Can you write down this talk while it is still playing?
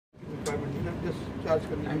Charge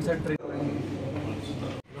करने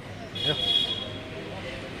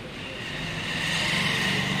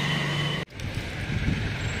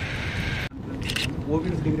वो भी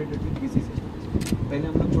इंटीग्रेटेड विद पीसी से। पहले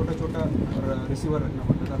हम लोग छोटा छोटा रिसीवर रखना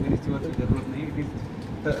पड़ता था, अभी रिसीवर की जरूरत नहीं, it is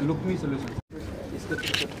look me solution. इसके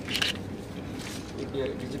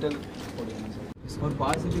डिजिटल और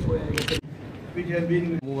बाहर से भी कोई आएगा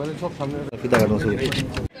मोबाइल शॉप सामने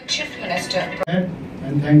Chief Minister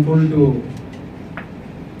and thankful to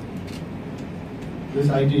this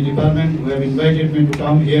IT department who have invited me to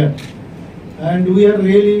come here, and we are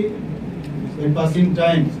really passing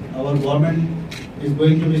times. Our government is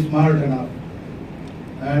going to be smart enough,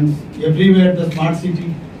 and everywhere the smart city,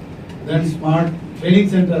 then smart training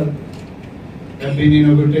center have been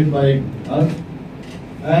inaugurated by us,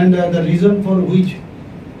 and the reason for which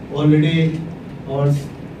already our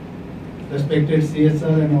respected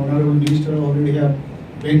CSR and Honorable Minister already have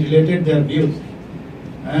ventilated their views,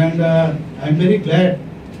 and I am very glad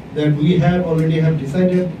that we have already have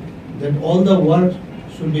decided that all the work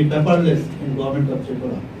should be paperless in government of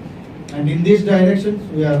Tripura, and in these directions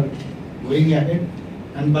we are going ahead,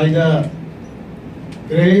 and by the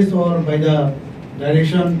grace or by the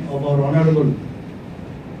direction of our Honorable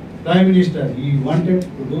Prime Minister, he wanted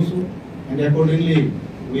to do so, and accordingly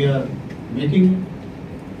we are making it.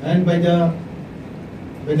 And by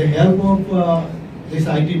the help of this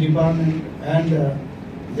IT department and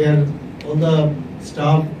their all the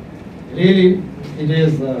staff, really it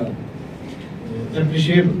is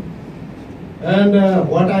appreciable. And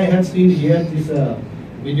what I have seen here, this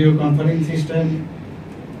video conference system,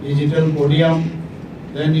 digital podium,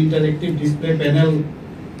 then interactive display panel,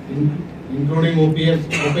 including OPS,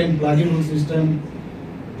 open pluggable system,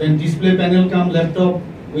 then display panel come laptop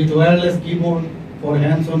with wireless keyboard for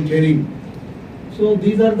hands-on training. So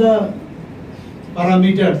these are the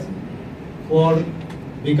parameters for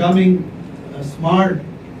becoming a smart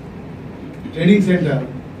training center,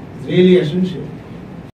 really essential.